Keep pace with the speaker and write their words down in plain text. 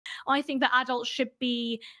I think that adults should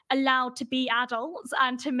be allowed to be adults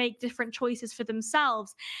and to make different choices for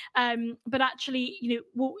themselves. But actually,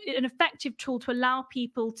 an effective tool to allow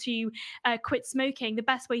people to quit smoking, the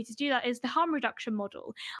best way to do that is the harm reduction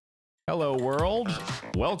model. Hello, world.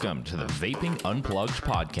 Welcome to the Vaping Unplugged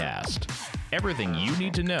podcast. Everything you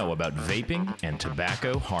need to know about vaping and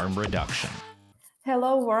tobacco harm reduction.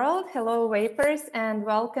 Hello, world. Hello, vapers, and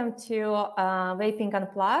welcome to Vaping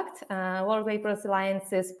Unplugged, World Vapers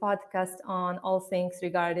Alliance's podcast on all things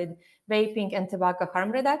regarding vaping and tobacco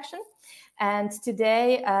harm reduction. And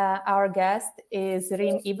today, our guest is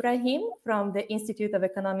Reem Ibrahim from the Institute of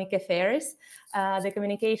Economic Affairs, the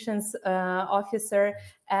communications officer,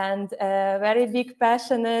 and a very big,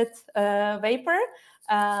 passionate vapor.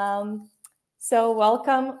 So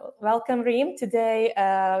welcome, Reem. Today,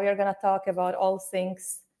 we are going to talk about all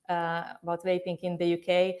things about vaping in the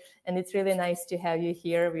UK, and it's really nice to have you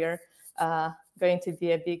here. We are going to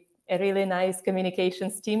be a really nice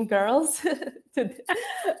communications team, girls,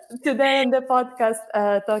 today on the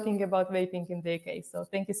podcast talking about vaping in the UK. So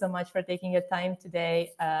thank you so much for taking your time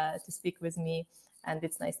today to speak with me, and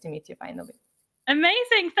it's nice to meet you finally.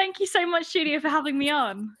 Amazing. Thank you so much, Julia, for having me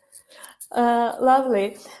on.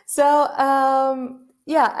 Lovely. So,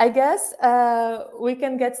 I guess we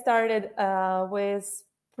can get started with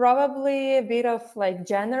probably a bit of like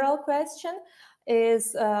general question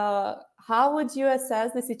is how would you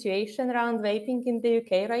assess the situation around vaping in the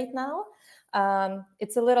UK right now?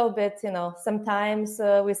 It's a little bit, sometimes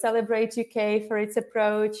we celebrate UK for its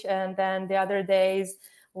approach, and then the other days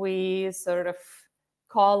we sort of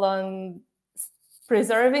call on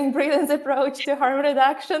preserving Britain's approach to harm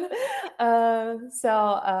reduction. How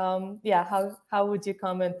would you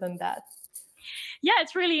comment on that? Yeah,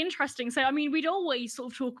 it's really interesting. So, I mean, we'd always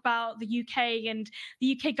sort of talk about the UK and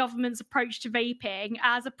the UK government's approach to vaping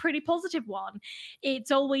as a pretty positive one.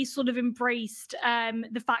 It's always sort of embraced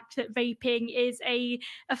the fact that vaping is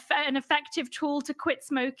an effective tool to quit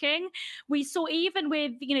smoking. We saw even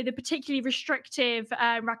with, the particularly restrictive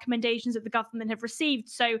recommendations that the government have received.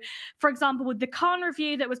 So, for example, with the Khan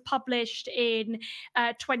Review that was published in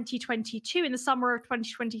 2022, in the summer of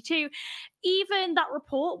 2022, even that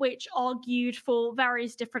report, which argued for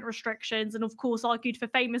various different restrictions and, of course, argued for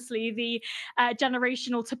famously the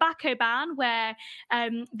generational tobacco ban, where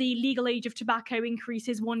the legal age of tobacco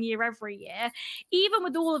increases 1 year every year. Even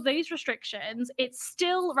with all of those restrictions, it's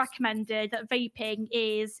still recommended that vaping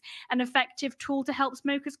is an effective tool to help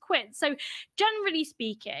smokers quit. So, generally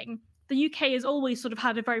speaking, the UK has always sort of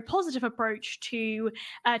had a very positive approach to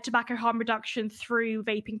tobacco harm reduction through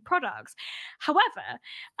vaping products. However,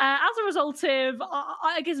 as a result of,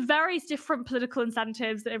 I guess, various different political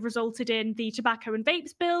incentives that have resulted in the Tobacco and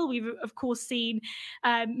Vapes Bill, we've, of course, seen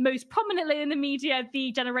most prominently in the media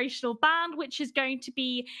the generational ban, which is going to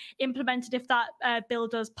be implemented if that bill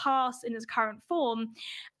does pass in its current form.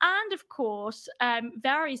 And, of course,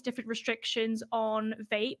 various different restrictions on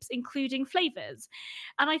vapes, including flavors.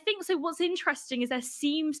 And I think so. What's interesting is there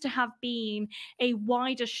seems to have been a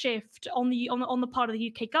wider shift on the part of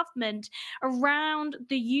the UK government around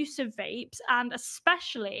the use of vapes, and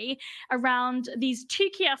especially around these two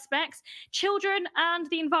key aspects: children and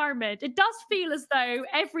the environment. It does feel as though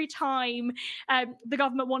every time the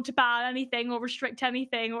government want to ban anything or restrict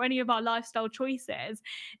anything or any of our lifestyle choices,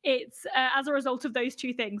 it's as a result of those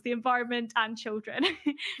two things, the environment and children.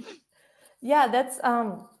 Yeah,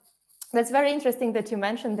 that's very interesting that you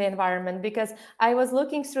mentioned the environment, because I was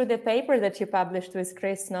looking through the paper that you published with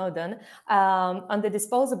Chris Snowdon on the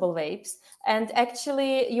disposable vapes, and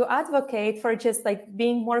actually you advocate for just like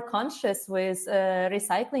being more conscious with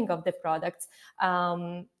recycling of the products.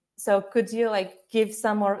 So could you like give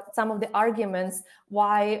some of the arguments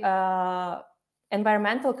why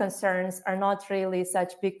environmental concerns are not really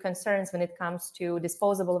such big concerns when it comes to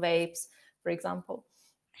disposable vapes, for example?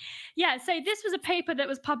 Yeah, so this was a paper that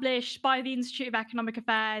was published by the Institute of Economic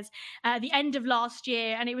Affairs at the end of last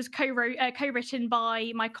year, and it was co-written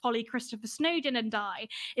by my colleague Christopher Snowdon and I.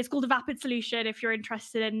 It's called A Vapid Solution, if you're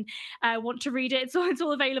interested and want to read it. So it's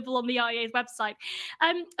all available on the IEA's website.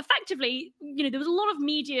 Effectively, there was a lot of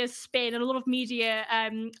media spin and a lot of media,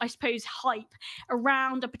 I suppose, hype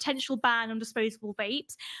around a potential ban on disposable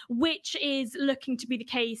vapes, which is looking to be the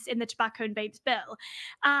case in the Tobacco and Vapes Bill.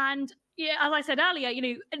 And yeah, as I said earlier,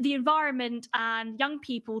 the environment and young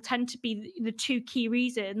people tend to be the two key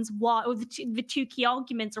reasons why, or the two key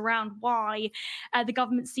arguments around why the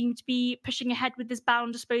government seemed to be pushing ahead with this ban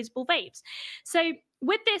on disposable vapes. So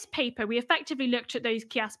with this paper, we effectively looked at those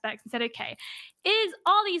key aspects and said, okay,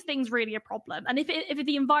 are these things really a problem? And if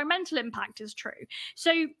the environmental impact is true,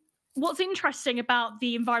 so what's interesting about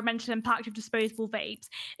the environmental impact of disposable vapes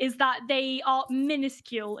is that they are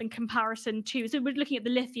minuscule in comparison to, so we're looking at the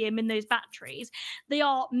lithium in those batteries, they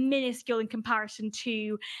are minuscule in comparison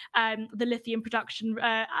to the lithium production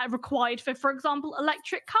required for example,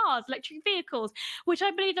 electric cars, electric vehicles, which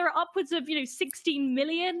I believe there are upwards of 16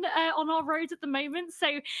 million on our roads at the moment. So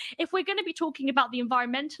if we're going to be talking about the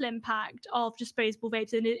environmental impact of disposable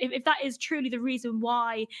vapes, and if that is truly the reason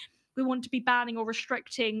why we want to be banning or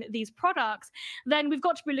restricting these products, then we've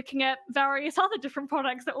got to be looking at various other different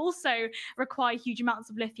products that also require huge amounts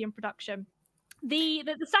of lithium production. The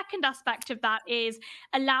second aspect of that is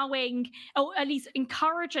allowing, or at least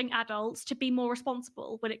encouraging, adults to be more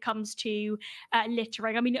responsible when it comes to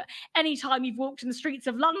littering. I mean, anytime you've walked in the streets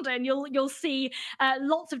of London, you'll see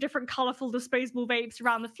lots of different colourful disposable vapes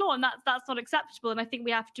around the floor, and that's not acceptable. And I think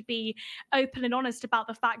we have to be open and honest about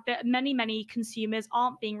the fact that many consumers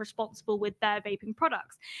aren't being responsible with their vaping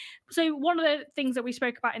products. So one of the things that we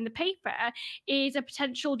spoke about in the paper is a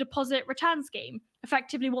potential deposit return scheme.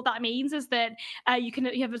 Effectively, what that means is that you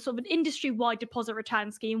have a sort of an industry-wide deposit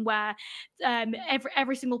return scheme where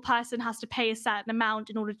every single person has to pay a certain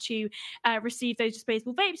amount in order to receive those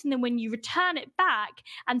disposable vapes, and then when you return it back,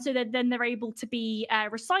 and so that then they're able to be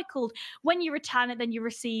recycled. When you return it, then you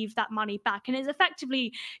receive that money back, and it's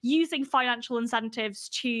effectively using financial incentives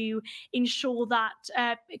to ensure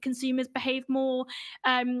that consumers behave more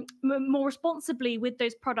responsibly with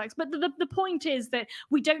those products. But the point is that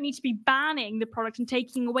we don't need to be banning the product and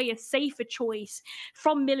taking away a safer choice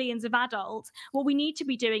from millions of adults. What we need to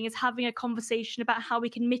be doing is having a conversation about how we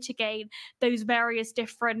can mitigate those various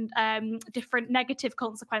different negative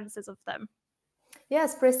consequences of them.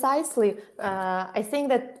 Yes, precisely. I think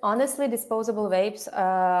that honestly, disposable vapes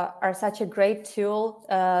are such a great tool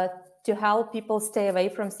to help people stay away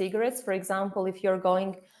from cigarettes. For example, if you're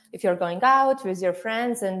going out with your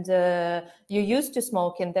friends and you used to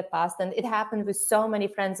smoke in the past, and it happened with so many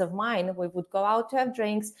friends of mine, we would go out to have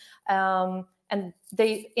drinks, and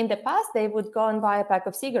in the past they would go and buy a pack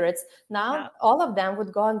of cigarettes. Now all of them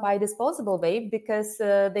would go and buy disposable vape because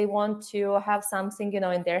they want to have something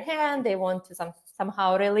in their hand. They want to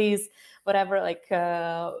somehow release whatever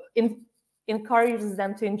encourages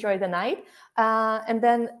them to enjoy the night. And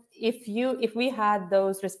then if we had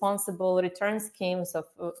those responsible return schemes of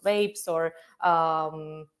vapes, or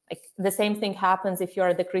the same thing happens if you're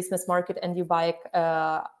at the Christmas market and you buy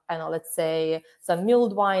let's say some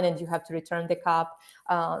mulled wine and you have to return the cup,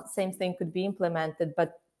 same thing could be implemented,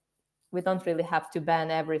 but we don't really have to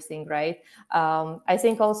ban everything, right? I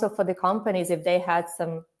think also for the companies, if they had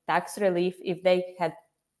some tax relief, if they had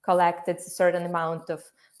collected a certain amount of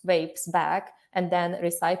vapes back and then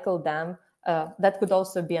recycled them, that could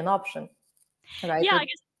also be an option, right? Yeah, I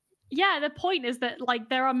guess. Yeah, the point is that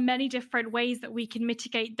there are many different ways that we can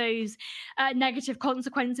mitigate those negative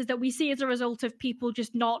consequences that we see as a result of people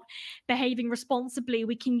just not behaving responsibly.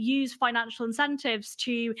 We can use financial incentives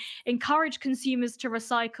to encourage consumers to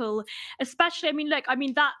recycle, especially,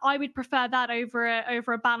 that I would prefer that over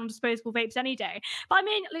a ban on disposable vapes any day. But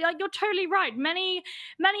you're totally right. Many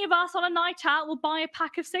of us on a night out will buy a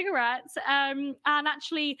pack of cigarettes, and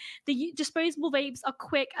actually the disposable vapes are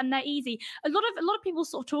quick and they're easy. A lot of people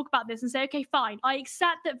sort of talk about this and say, okay, fine, I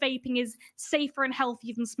accept that vaping is safer and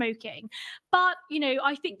healthier than smoking, but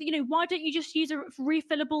I think that, why don't you just use a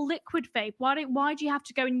refillable liquid vape? Why do you have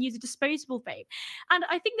to go and use a disposable vape? And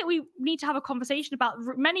I think that we need to have a conversation about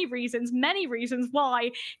many reasons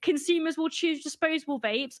why consumers will choose disposable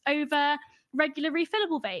vapes over regular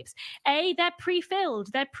refillable vapes. They're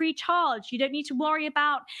pre-filled, they're pre-charged. You don't need to worry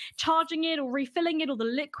about charging it or refilling it or the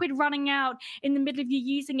liquid running out in the middle of you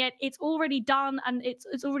using it. It's already done and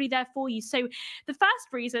it's already there for you. So the first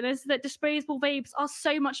reason is that disposable vapes are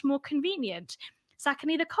so much more convenient.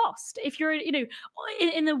 Secondly, the cost. If you're,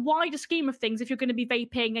 in the wider scheme of things, if you're going to be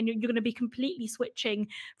vaping and you're going to be completely switching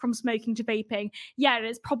from smoking to vaping,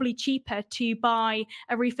 it's probably cheaper to buy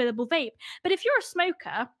a refillable vape. But if you're a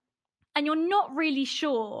smoker and you're not really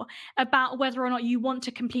sure about whether or not you want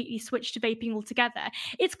to completely switch to vaping altogether,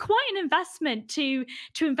 it's quite an investment to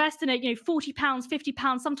invest in a £40,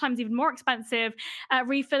 £50, sometimes even more expensive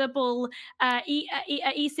refillable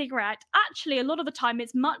e-cigarette. Actually, a lot of the time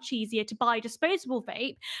it's much easier to buy a disposable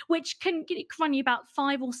vape, which can run you about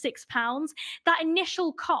 £5 or £6. That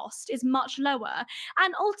initial cost is much lower,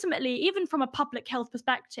 and ultimately, even from a public health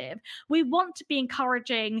perspective, we want to be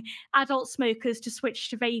encouraging adult smokers to switch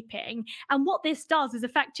to vaping. vaping. And what this does is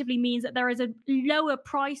effectively means that there is a lower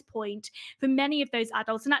price point for many of those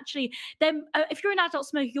adults. And actually, then if you're an adult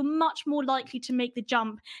smoker, you're much more likely to make the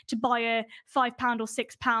jump to buy a £5 or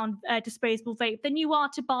 £6 disposable vape than you are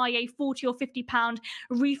to buy a £40 or £50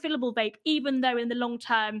 refillable vape, even though in the long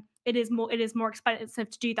term it is more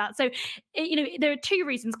expensive to do that. So, there are two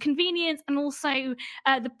reasons: convenience and also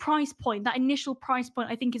the price point. That initial price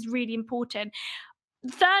point, I think, is really important.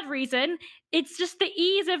 Third reason, it's just the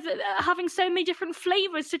ease of having so many different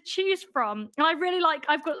flavors to choose from. And I really like,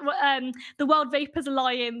 I've got the World Vapors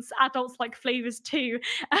Alliance adults like flavors too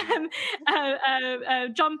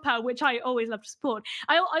jumper, which I always love to support.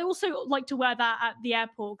 I also like to wear that at the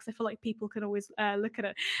airport because I feel like people can always look at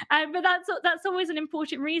it. But that's always an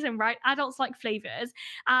important reason, right? Adults like flavors,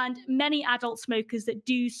 and many adult smokers that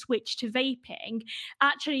do switch to vaping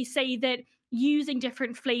actually say that using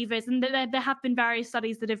different flavors, and there have been various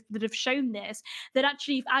studies that have shown this, that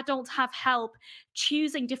actually if adults have help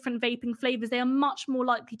choosing different vaping flavors, they are much more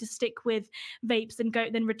likely to stick with vapes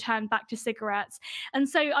than return back to cigarettes. And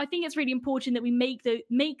so I think it's really important that we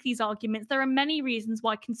make these arguments. There are many reasons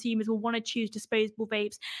why consumers will want to choose disposable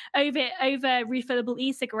vapes over refillable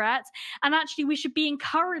e-cigarettes, and actually we should be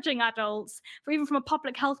encouraging adults, for even from a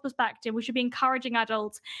public health perspective, we should be encouraging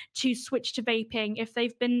adults to switch to vaping if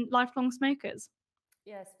they've been lifelong smokers.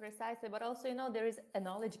 Yes, precisely. But also, there is a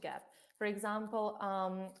knowledge gap. For example,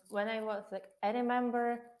 when I was I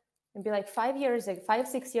remember maybe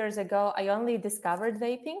 6 years ago, I only discovered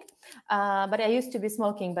vaping, but I used to be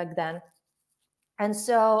smoking back then. And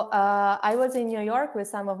so I was in New York with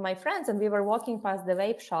some of my friends, and we were walking past the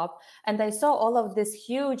vape shop, and I saw all of these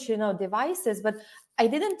huge, devices, but I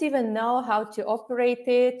didn't even know how to operate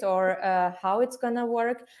it or how it's going to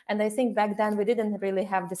work. And I think back then we didn't really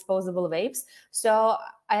have disposable vapes. So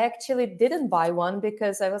I actually didn't buy one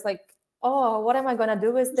because I was like, oh, what am I going to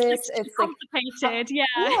do with this? It's complicated.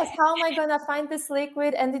 Yes, how am I going to find this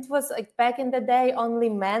liquid? And it was back in the day, only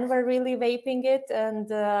men were really vaping it.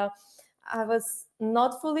 And I was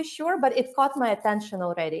not fully sure, but it caught my attention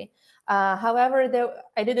already. However,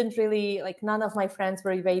 I didn't really, none of my friends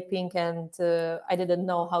were vaping, and I didn't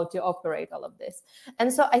know how to operate all of this.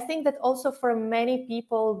 And so I think that also for many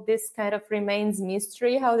people, this kind of remains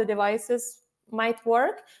mystery, how the devices might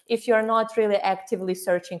work if you're not really actively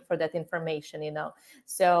searching for that information,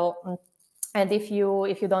 So, and if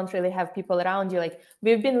you don't really have people around you,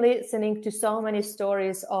 we've been listening to so many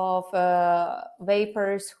stories of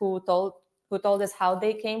vapers who told us how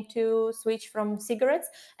they came to switch from cigarettes,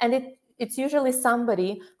 and it's usually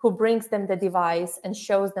somebody who brings them the device and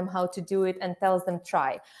shows them how to do it and tells them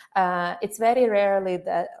try. It's very rarely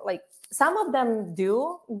that some of them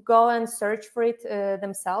do go and search for it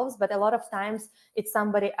themselves, but a lot of times it's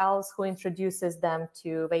somebody else who introduces them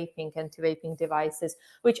to vaping and to vaping devices,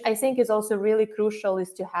 which I think is also really crucial,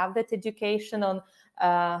 is to have that education on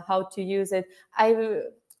how to use it.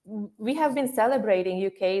 We have been celebrating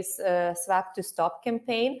UK's Swap to Stop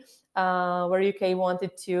campaign, where UK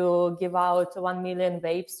wanted to give out 1 million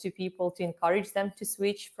vapes to people to encourage them to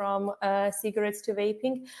switch from cigarettes to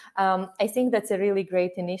vaping. I think that's a really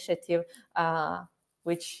great initiative,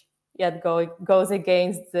 which yet goes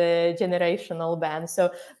against the generational ban.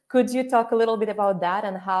 So could you talk a little bit about that,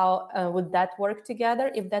 and how would that work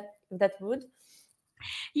together, if that would?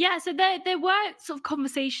 Yeah, so there were sort of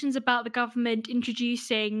conversations about the government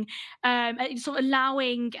introducing, sort of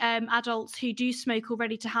allowing adults who do smoke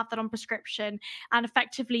already to have that on prescription, and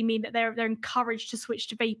effectively mean that they're encouraged to switch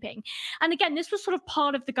to vaping. And again, this was sort of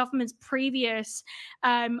part of the government's previous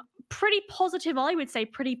pretty positive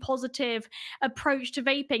approach to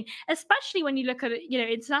vaping, especially when you look at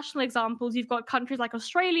international examples. You've got countries like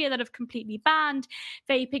Australia that have completely banned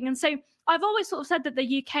vaping, and so I've always sort of said that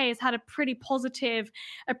the UK has had a pretty positive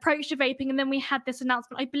approach to vaping. And then we had this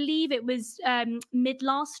announcement, I believe it was mid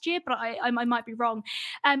last year, but I might be wrong,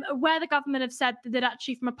 where the government have said that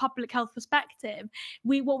actually from a public health perspective,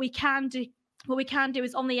 what we can do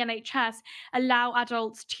is on the NHS allow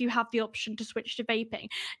adults to have the option to switch to vaping.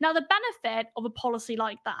 Now, the benefit of a policy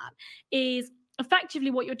like that is effectively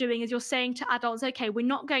what you're doing is you're saying to adults, okay, we're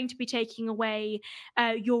not going to be taking away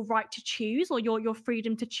your right to choose, or your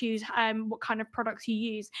freedom to choose what kind of products you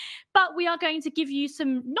use, but we are going to give you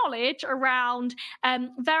some knowledge around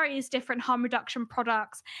various different harm reduction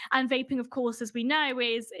products. And vaping, of course, as we know,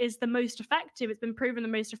 is the most effective. It's been proven the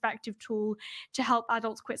most effective tool to help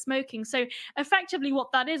adults quit smoking. So effectively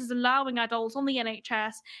what that is allowing adults on the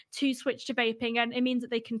NHS to switch to vaping, and it means that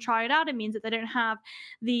they can try it out. It means that they don't have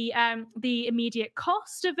the immediate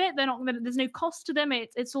cost of it. There's no cost to them.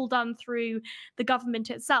 It's all done through the government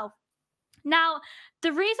itself. Now,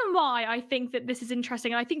 the reason why I think that this is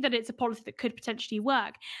interesting, and I think that it's a policy that could potentially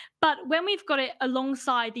work, but when we've got it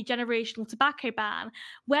alongside the generational tobacco ban,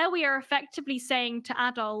 where we are effectively saying to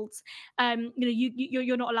adults,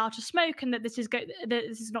 you're not allowed to smoke, and that that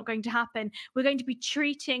this is not going to happen. We're going to be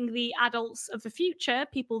treating the adults of the future,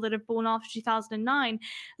 people that are born after 2009,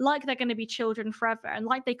 like they're going to be children forever, and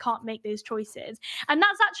like they can't make those choices. And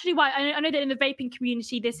that's actually why I know that in the vaping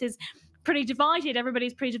community, this is pretty divided.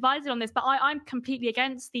 Everybody's pretty divided on this, but I'm completely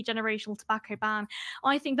against the generational tobacco ban.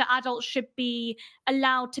 I think that adults should be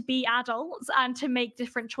allowed to be adults and to make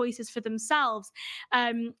different choices for themselves.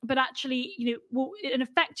 But actually, an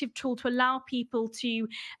effective tool to allow people to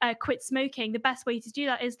quit smoking, the best way to do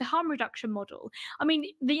that is the harm reduction model. I mean,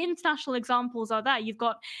 the international examples are there. You've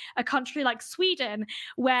got a country like Sweden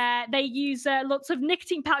where they use lots of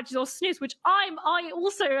nicotine pouches or snus, which I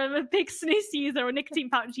also am a big snus user or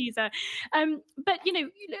nicotine pouch user. But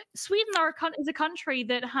Sweden is a country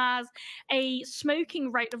that has a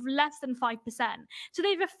smoking rate of less than 5%. So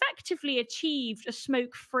they've effectively achieved a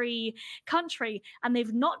smoke-free country, and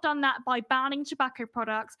they've not done that by banning tobacco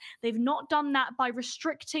products. They've not done that by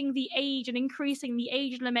restricting the age and increasing the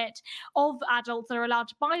age limit of adults that are allowed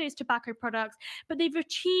to buy those tobacco products. But they've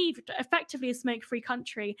achieved effectively a smoke-free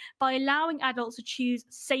country by allowing adults to choose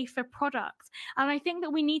safer products. And I think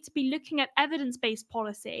that we need to be looking at evidence-based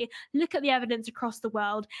policy, look at the evidence across the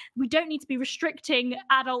world. We don't need to be restricting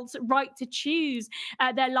adults' right to choose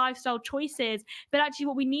their lifestyle choices, but actually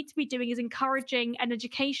what we need to be doing is encouraging an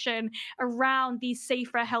education around these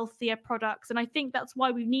safer, healthier products. And I think that's why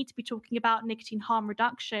we need to be talking about nicotine harm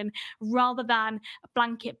reduction rather than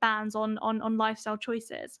blanket bans on lifestyle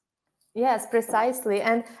choices. Yes, precisely.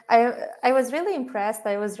 And I was really impressed.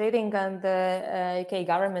 I was reading on the UK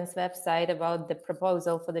government's website about the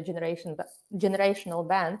proposal for the generational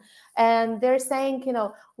ban. And they're saying,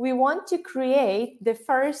 we want to create the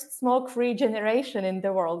first smoke-free generation in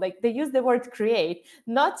the world. Like, they use the word create,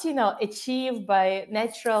 not, achieve by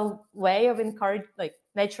natural way of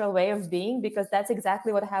natural way of being, because that's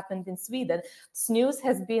exactly what happened in Sweden. Snus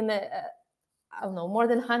has been I don't know, more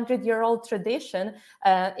than 100-year-old tradition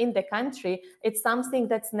in the country. It's something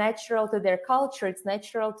that's natural to their culture. It's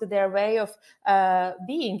natural to their way of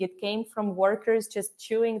being. It came from workers just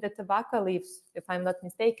chewing the tobacco leaves, if I'm not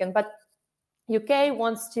mistaken. But UK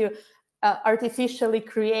wants to artificially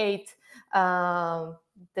create the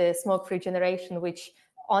smoke-free generation, which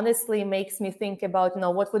honestly makes me think about,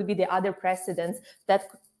 what would be the other precedents that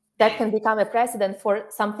can become a precedent for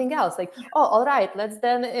something else. Like, all right, let's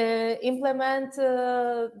then implement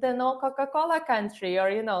the no Coca-Cola country,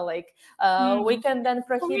 or, we can then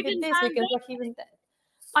prohibit this, we can prohibit that.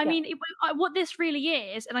 I mean, what this really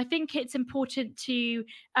is, and I think it's important to,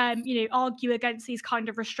 argue against these kind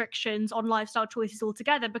of restrictions on lifestyle choices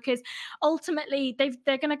altogether, because ultimately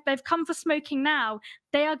they've come for smoking now.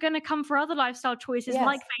 They are going to come for other lifestyle choices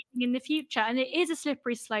like vaping in the future, and it is a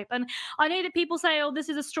slippery slope. And I know that people say, "Oh, this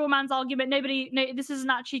is a straw man's argument. This isn't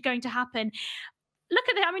actually going to happen." Look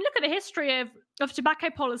at the history of tobacco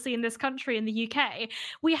policy in this country, in the UK.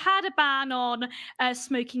 We had a ban on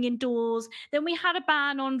smoking indoors. Then we had a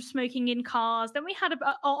ban on smoking in cars. Then we had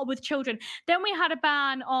with children. Then we had a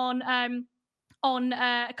ban on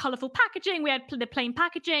colourful packaging. We had the plain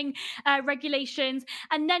packaging regulations,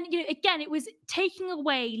 and then again, it was taking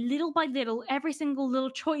away little by little every single little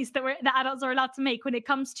choice that adults are allowed to make when it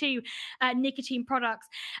comes to nicotine products.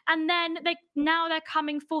 And then now they're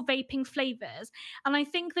coming for vaping flavors, and I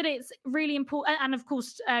think that it's really important. And of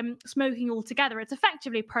course, smoking altogether, it's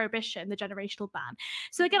effectively prohibition, the generational ban.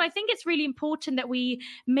 So again, I think it's really important that we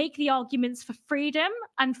make the arguments for freedom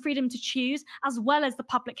and freedom to choose, as well as the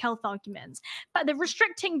public health arguments. But the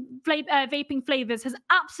restricting vaping flavors has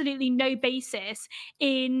absolutely no basis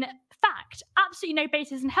in fact, absolutely no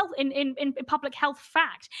basis in health, in public health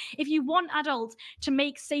fact. If you want adults to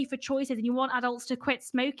make safer choices and you want adults to quit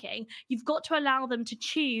smoking, you've got to allow them to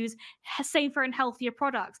choose safer and healthier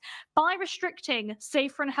products. By restricting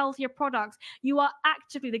safer and healthier products,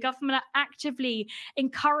 the government are actively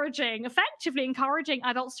effectively encouraging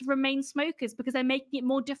adults to remain smokers, because they're making it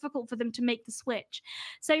more difficult for them to make the switch.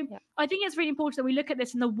 So I think it's really important that we look at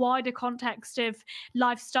this in the wider context of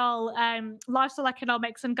lifestyle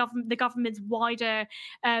economics and the government's wider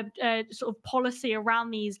sort of policy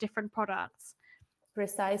around these different products.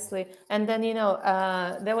 Precisely. And then,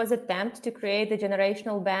 there was attempt to create a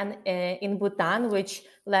generational ban in Bhutan, which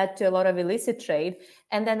led to a lot of illicit trade.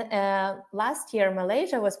 And then last year,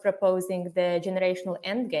 Malaysia was proposing the generational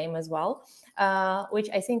endgame as well, which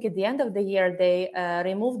I think at the end of the year, they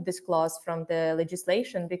removed this clause from the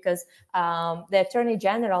legislation because the Attorney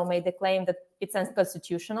General made the claim that it's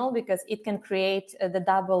unconstitutional because it can create the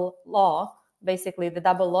double law, basically the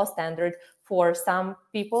double law standard for some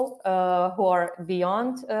people who are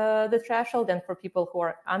beyond the threshold and for people who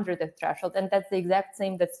are under the threshold. And that's the exact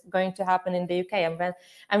same that's going to happen in the UK.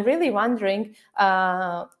 I'm really wondering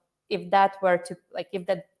if that were to, if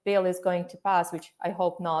that bill is going to pass, which I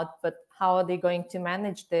hope not, but how are they going to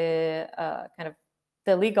manage the kind of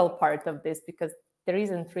the legal part of this, because there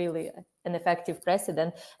isn't really an effective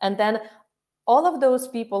precedent. And then all of those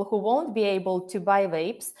people who won't be able to buy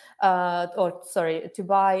vapes, to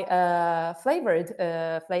buy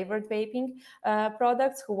flavored vaping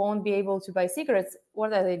products, who won't be able to buy cigarettes,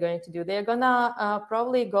 what are they going to do? They're gonna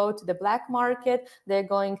probably go to the black market. They're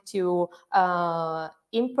going to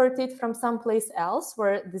import it from someplace else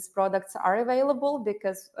where these products are available,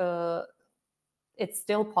 because it's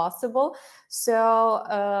still possible. So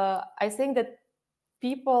I think that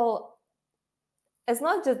people, it's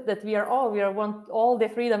not just that we want all the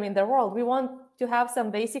freedom in the world. We want to have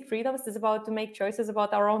some basic freedoms. It's about to make choices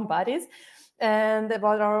about our own bodies and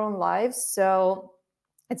about our own lives. So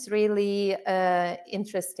it's really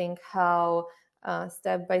interesting how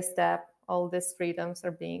step by step all these freedoms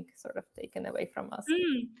are being sort of taken away from us.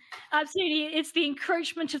 Absolutely, it's the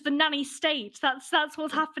encroachment of the nanny state. That's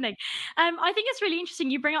what's happening. I think it's really interesting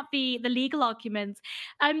you bring up the legal arguments.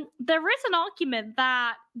 There is an argument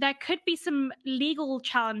that there could be some legal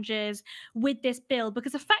challenges with this bill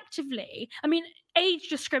because effectively, I mean, age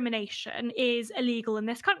discrimination is illegal in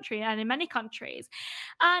this country and in many countries.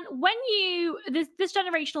 And when this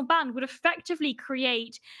generational ban would effectively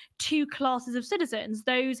create two classes of citizens: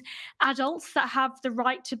 those adults that have the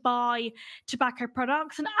right to buy tobacco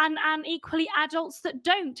products and equally adults that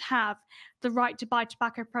don't have the right to buy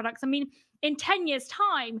tobacco products. I mean, in 10 years'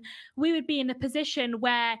 time, we would be in a position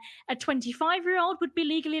where a 25-year-old would be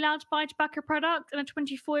legally allowed to buy a tobacco product and a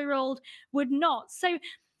 24-year-old would not. So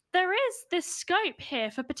there is this scope here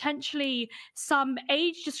for potentially some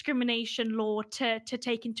age discrimination law to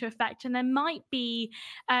take into effect, and there might be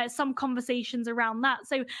some conversations around that.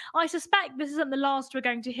 So I suspect this isn't the last we're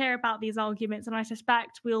going to hear about these arguments, and I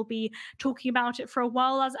suspect we'll be talking about it for a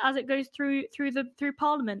while as it goes through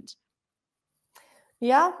Parliament.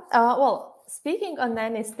 Yeah. Well, speaking on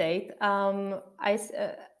nanny state, I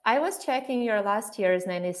was checking your last year's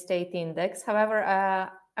nanny state index. However,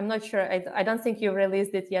 I'm not sure. I don't think you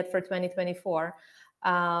released it yet for 2024.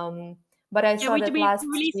 But I saw that last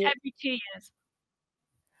year. We release every 2 years.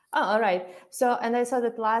 Oh, all right. So, and I saw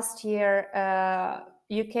that last year,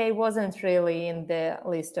 UK wasn't really in the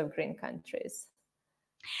list of green countries.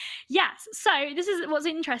 Yes, so this is what's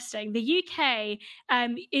interesting. The UK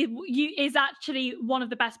is actually one of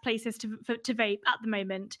the best places to vape at the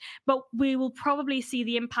moment, but we will probably see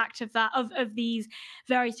the impact of that of these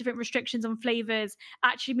various different restrictions on flavors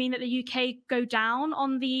actually mean that the UK go down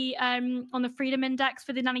on the freedom index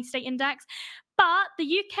for the nanny state index. But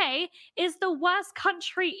the UK is the worst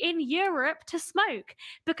country in Europe to smoke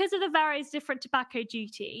because of the various different tobacco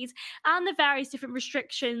duties and the various different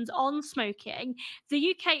restrictions on smoking.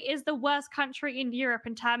 The UK is the worst country in Europe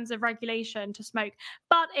in terms of regulation to smoke,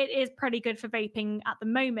 but it is pretty good for vaping at the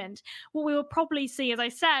moment. What we will probably see, as I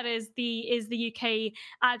said, is the UK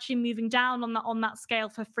actually moving down on that scale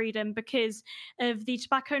for freedom because of the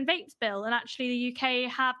tobacco and vapes bill. And actually, the UK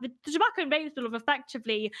have the tobacco and vapes bill have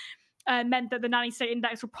effectively meant that the nanny state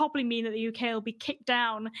index will probably mean that the UK will be kicked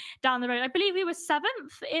down the road. I believe we were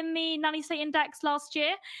 7th in the nanny state index last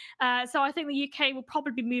year. So I think the UK will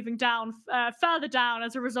probably be moving down further down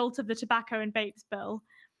as a result of the tobacco and vapes bill.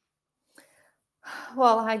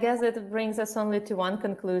 Well, I guess it brings us only to one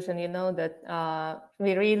conclusion, that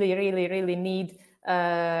we really, really, really need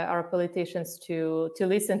our politicians to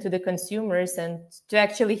listen to the consumers and to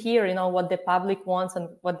actually hear, what the public wants and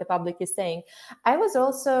what the public is saying. I was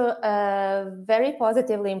also very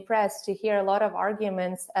positively impressed to hear a lot of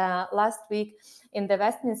arguments. Last week in the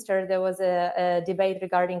Westminster, there was a debate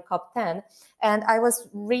regarding COP10, and I was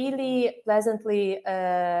really pleasantly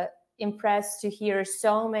impressed to hear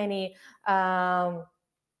so many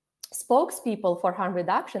spokespeople for harm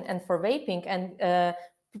reduction and for vaping, and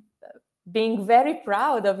being very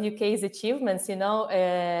proud of UK's achievements,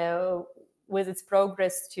 with its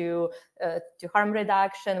progress to harm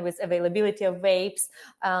reduction, with availability of vapes,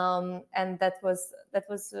 and that was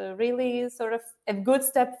really sort of a good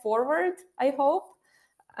step forward, I hope.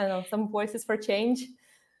 I don't know, some voices for change.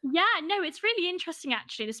 Yeah, no, it's really interesting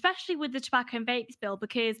actually, especially with the tobacco and vapes bill,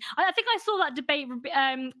 because I think I saw that debate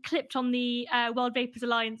clipped on the World Vapers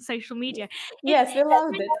Alliance social media. Yes, we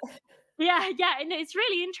loved it. Yeah, and it's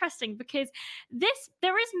really interesting because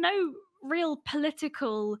there is no real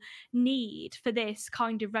political need for this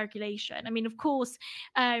kind of regulation. I mean, of course,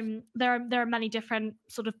 there are many different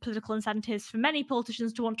sort of political incentives for many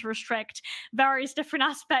politicians to want to restrict various different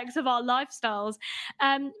aspects of our lifestyles,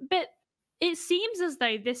 but it seems as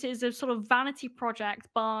though this is a sort of vanity project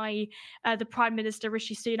by the Prime Minister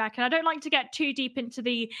Rishi Sunak, and I don't like to get too deep into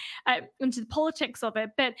the politics of it,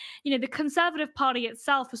 but the Conservative Party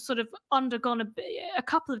itself has sort of undergone a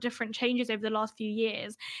couple of different changes over the last few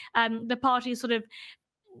years. The party sort of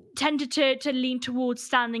tended to lean towards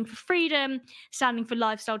standing for freedom, standing for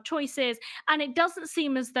lifestyle choices, and it doesn't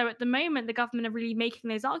seem as though at the moment the government are really making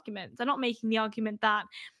those arguments. They're not making the argument that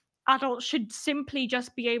adults should simply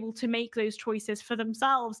just be able to make those choices for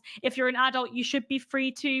themselves. If you're an adult, you should be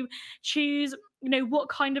free to choose, what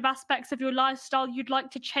kind of aspects of your lifestyle you'd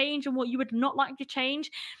like to change and what you would not like to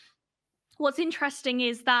change. What's interesting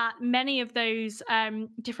is that many of those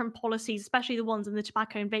different policies, especially the ones in the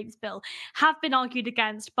tobacco and vapes bill, have been argued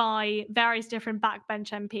against by various different backbench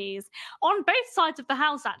MPs on both sides of the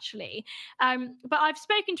House, actually. But I've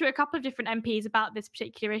spoken to a couple of different MPs about this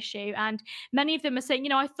particular issue, and many of them are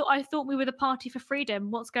saying, I thought we were the party for freedom.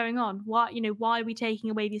 What's going on? Why are we taking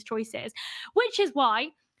away these choices? Which is why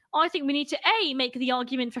I think we need to make the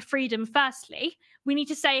argument for freedom firstly. We need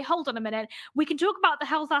to say, hold on a minute, we can talk about the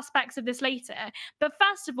health aspects of this later, but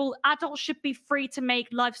first of all, adults should be free to make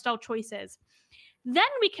lifestyle choices. Then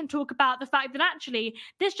we can talk about the fact that actually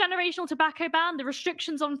this generational tobacco ban, the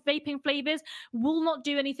restrictions on vaping flavors, will not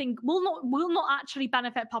do anything, will not actually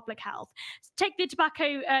benefit public health. Take the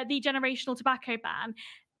generational tobacco ban.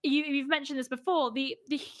 You've mentioned this before, the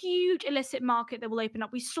huge illicit market that will open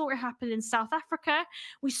up. We saw it happen in South Africa.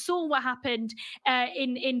 We saw what happened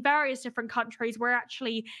in various different countries where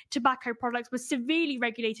actually tobacco products were severely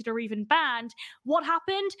regulated or even banned. What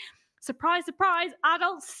happened? Surprise, surprise,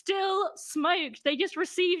 adults still smoked. They just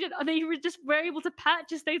received it. They were able to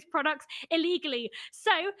purchase those products illegally. So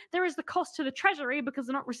there is the cost to the treasury because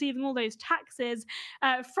they're not receiving all those taxes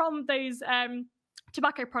from those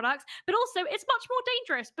tobacco products, but also it's much more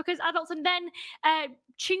dangerous because adults are then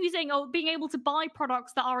choosing or being able to buy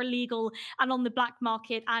products that are illegal and on the black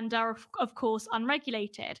market and are of course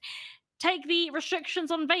unregulated. Take the restrictions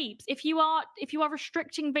on vapes. If you are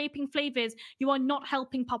restricting vaping flavors, you are not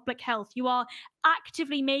helping public health. You are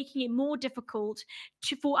actively making it more difficult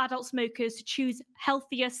for adult smokers to choose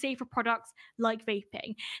healthier, safer products like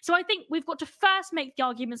vaping. So I think we've got to first make the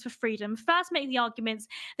arguments for freedom, first make the arguments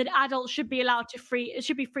that adults should be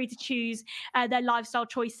free to choose their lifestyle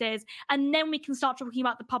choices, and then we can start talking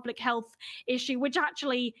about the public health issue, which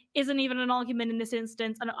actually isn't even an argument in this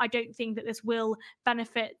instance, and I don't think that this will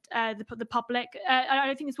benefit the public. I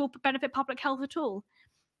don't think this will benefit public health at all.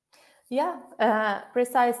 Yeah,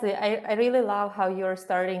 precisely. I really love how you're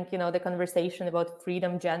starting, the conversation about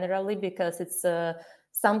freedom generally, because it's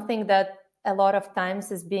something that a lot of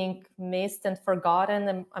times is being missed and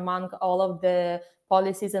forgotten among all of the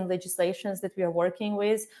policies and legislations that we are working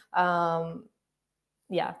with.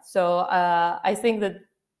 So I think that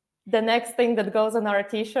the next thing that goes on our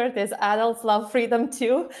T-shirt is adults love freedom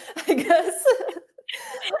too, I guess.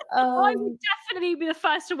 I would definitely be the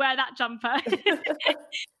first to wear that jumper.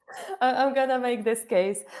 I'm gonna make this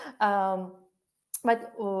case, I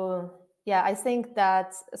think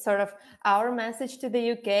that sort of our message to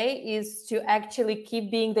the UK is to actually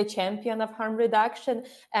keep being the champion of harm reduction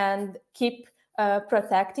and keep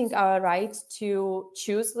protecting our right to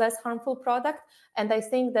choose less harmful product. And I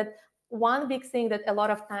think that one big thing that a lot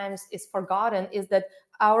of times is forgotten is that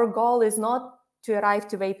our goal is not to arrive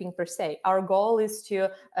to vaping per se. Our goal is to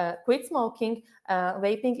quit smoking.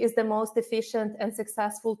 Vaping is the most efficient and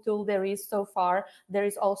successful tool there is so far. There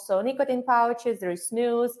is also nicotine pouches, there is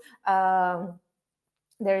snus,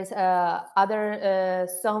 there is other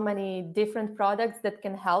so many different products that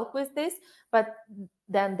can help with this. But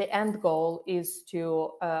then the end goal is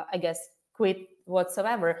to, quit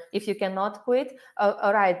whatsoever. If you cannot quit,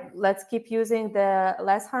 all right, let's keep using the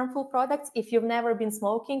less harmful products. If you've never been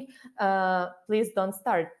smoking, please don't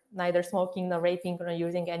start neither smoking nor vaping or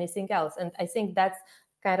using anything else. And I think that's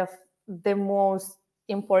kind of the most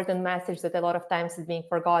important message that a lot of times is being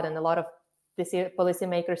forgotten. A lot of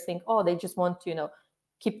policymakers think, they just want to,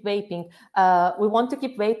 keep vaping. We want to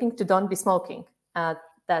keep vaping to don't be smoking.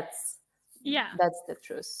 That's the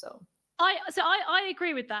truth. So I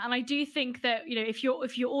agree with that, and I do think that, you know, if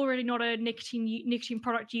you're already not a nicotine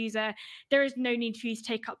product user, there is no need for you to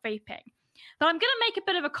take up vaping. But I'm going to make a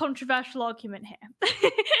bit of a controversial argument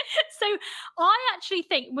here. So I actually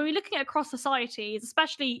think when we're looking at across societies,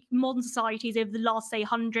 especially modern societies over the last, say,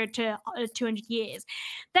 100 to 200 years,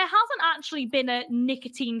 there hasn't actually been a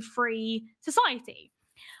nicotine-free society.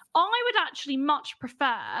 I would actually much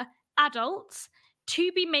prefer adults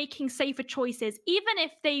to be making safer choices, even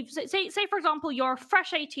if they've, say for example, you're a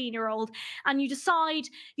fresh 18-year-old and you decide,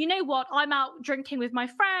 you know what, I'm out drinking with my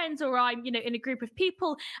friends, or I'm, you know, in a group of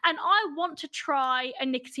people and I want to try a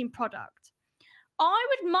nicotine product. I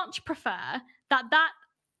would much prefer that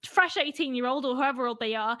fresh 18-year-old or whoever old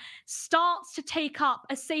they are starts to take up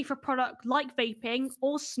a safer product like vaping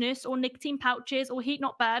or snus or nicotine pouches or heat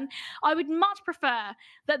not burn. I would much prefer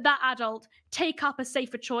that adult take up a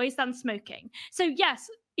safer choice than smoking. So yes,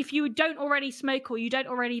 if you don't already smoke or you don't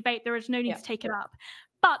already vape, there is no need to take it up.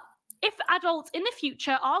 But if adults in the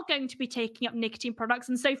future are going to be taking up nicotine products,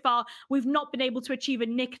 and so far we've not been able to achieve a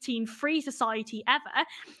nicotine-free society ever,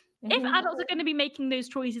 if adults are going to be making those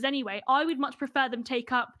choices anyway, I would much prefer them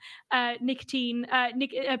take up nicotine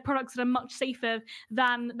products that are much safer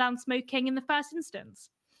than smoking in the first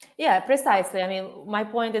instance. Yeah, precisely. I mean, my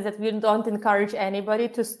point is that we don't encourage anybody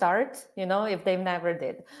to start, you know, if they've never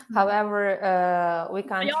did. However, we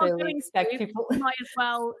can't really expect people. You might as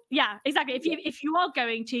well, yeah, exactly. If you are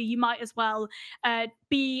going to, you might as well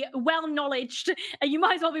be well knowledged. You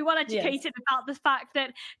might as well be well educated about the fact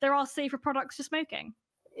that there are safer products to smoking.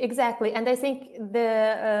 Exactly. And I think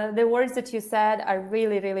the words that you said are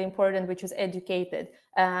really, really important, which is educated.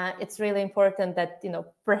 It's really important that, you know,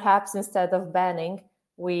 perhaps instead of banning,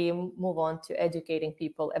 we move on to educating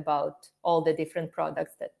people about all the different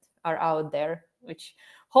products that are out there, which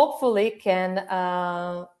hopefully can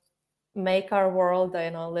make our world,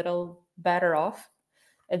 you know, a little better off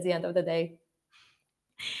at the end of the day.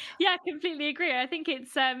 Yeah, I completely agree. I think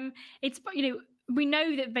it's you know, we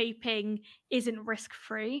know that vaping isn't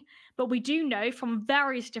risk-free, but we do know from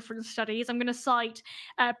various different studies, I'm going to cite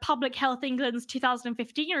Public Health England's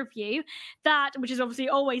 2015 review, that, which is obviously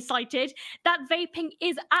always cited, that vaping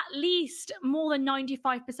is at least more than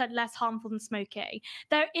 95% less harmful than smoking.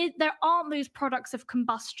 There aren't those products of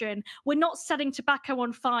combustion. We're not setting tobacco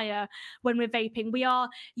on fire when we're vaping. We are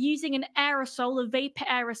using an aerosol, a vapor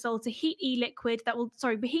aerosol, to heat e-liquid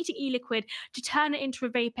we're heating e-liquid to turn it into a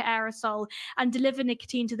vapor aerosol and deliver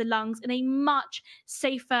nicotine to the lungs in a much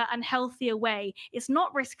safer and healthier way. It's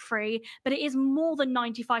not risk-free, but it is more than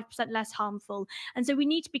 95% less harmful. And so we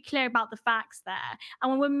need to be clear about the facts there. And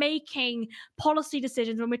when we're making policy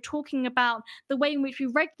decisions, when we're talking about the way in which we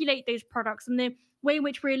regulate those products and the way in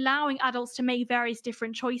which we're allowing adults to make various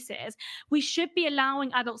different choices, we should be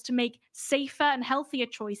allowing adults to make safer and healthier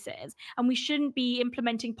choices, and we shouldn't be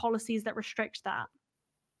implementing policies that restrict that.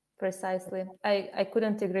 Precisely. I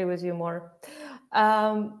couldn't agree with you more.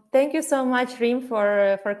 Thank you so much, Reem,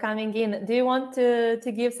 for coming in. Do you want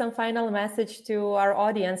to give some final message to our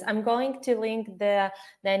audience? I'm going to link the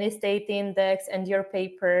nanny state index and your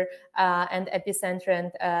paper and Epicenter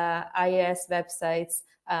and IAS websites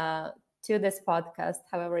to this podcast.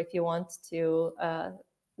 However, if you want to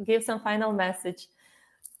give some final message.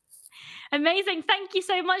 Amazing. Thank you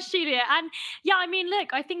so much, Julia. And yeah, I mean,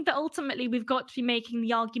 look, I think that ultimately we've got to be making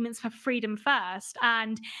the arguments for freedom first,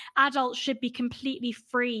 and adults should be completely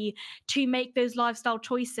free to make those lifestyle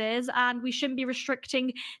choices, and we shouldn't be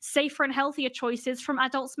restricting safer and healthier choices from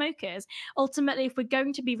adult smokers. Ultimately, if we're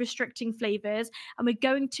going to be restricting flavors and we're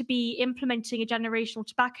going to be implementing a generational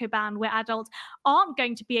tobacco ban where adults aren't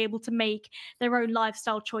going to be able to make their own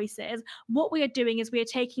lifestyle choices, what we are doing is we are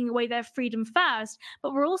taking away their freedom first,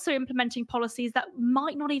 but we're also implementing policies that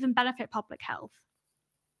might not even benefit public health.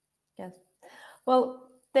 Yes.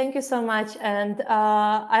 Well, thank you so much. And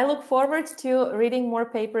I look forward to reading more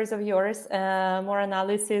papers of yours, more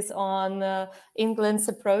analysis on England's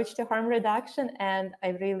approach to harm reduction. And I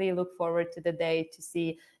really look forward to the day to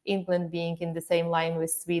see England being in the same line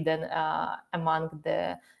with Sweden among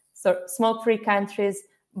the smoke-free countries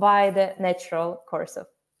by the natural course of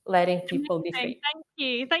letting people be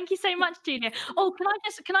free. Thank you so much, Julia. Oh,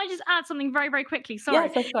 can I just add something very, very quickly? Sorry.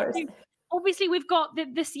 Yes, of course. obviously we've got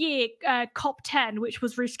this year COP10, which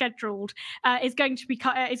was rescheduled, is going to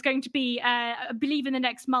be I believe in the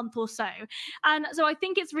next month or so. And so I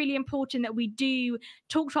think it's really important that we do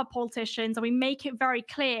talk to our politicians and we make it very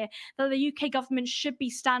clear that the UK government should be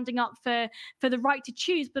standing up for the right to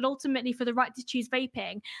choose, but ultimately for the right to choose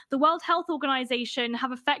vaping. The World Health Organization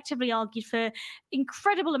have effectively argued for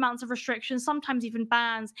incredible amounts of restrictions, sometimes even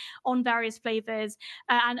bans on various flavors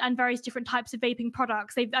and various different types of vaping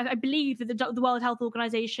products. I believe that the World Health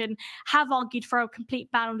Organization have argued for a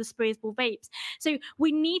complete ban on disposable vapes. So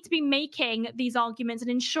we need to be making these arguments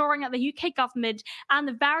and ensuring that the UK government and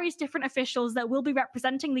the various different officials that will be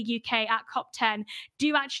representing the UK at COP10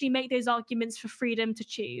 do actually make those arguments for freedom to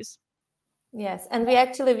choose. Yes, and we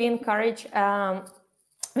encourage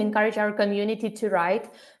our community to write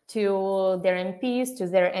to their MPs, to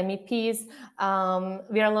their MEPs.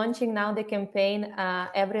 We are launching now the campaign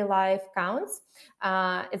Every Life Counts.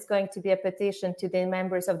 It's going to be a petition to the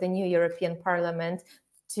members of the new European Parliament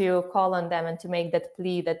to call on them and to make that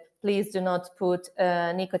plea that please do not put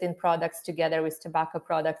nicotine products together with tobacco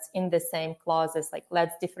products in the same clauses. Like,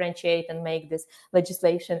 let's differentiate and make this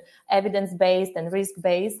legislation evidence-based and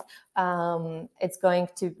risk-based. We are going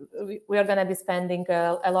to be spending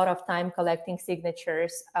a lot of time collecting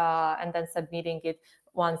signatures and then submitting it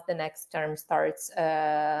once the next term starts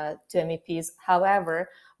to MEPs. However,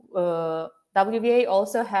 WVA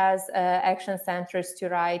also has action centers to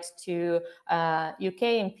write to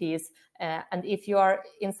UK MPs. And if you are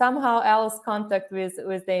in somehow else contact with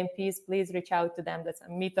the MPs, please reach out to them. That's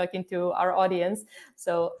me talking to our audience.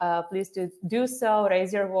 So please do so,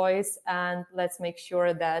 raise your voice, and let's make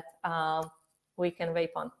sure that we can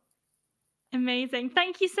vape on. Amazing.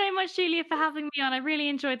 Thank you so much, Julia, for having me on. I really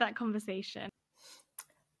enjoyed that conversation.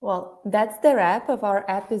 Well, that's the wrap of our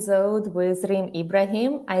episode with Reem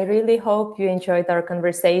Ibrahim. I really hope you enjoyed our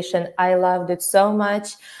conversation. I loved it so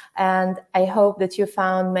much. And I hope that you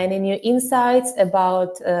found many new insights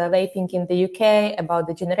about vaping in the UK, about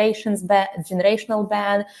the generational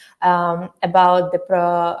ban, about the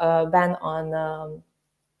ban on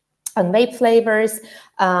vape flavors.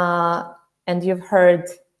 And you've heard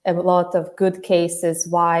a lot of good cases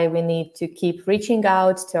why we need to keep reaching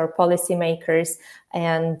out to our policymakers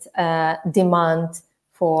and demand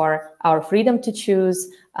for our freedom to choose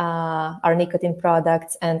our nicotine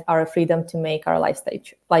products and our freedom to make our lifestyle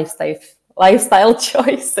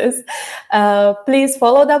choices. Please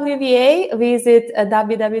follow WVA, visit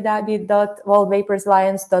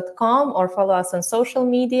www.worldvapersalliance.com or follow us on social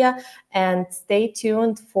media, and stay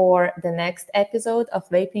tuned for the next episode of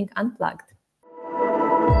Vaping Unplugged.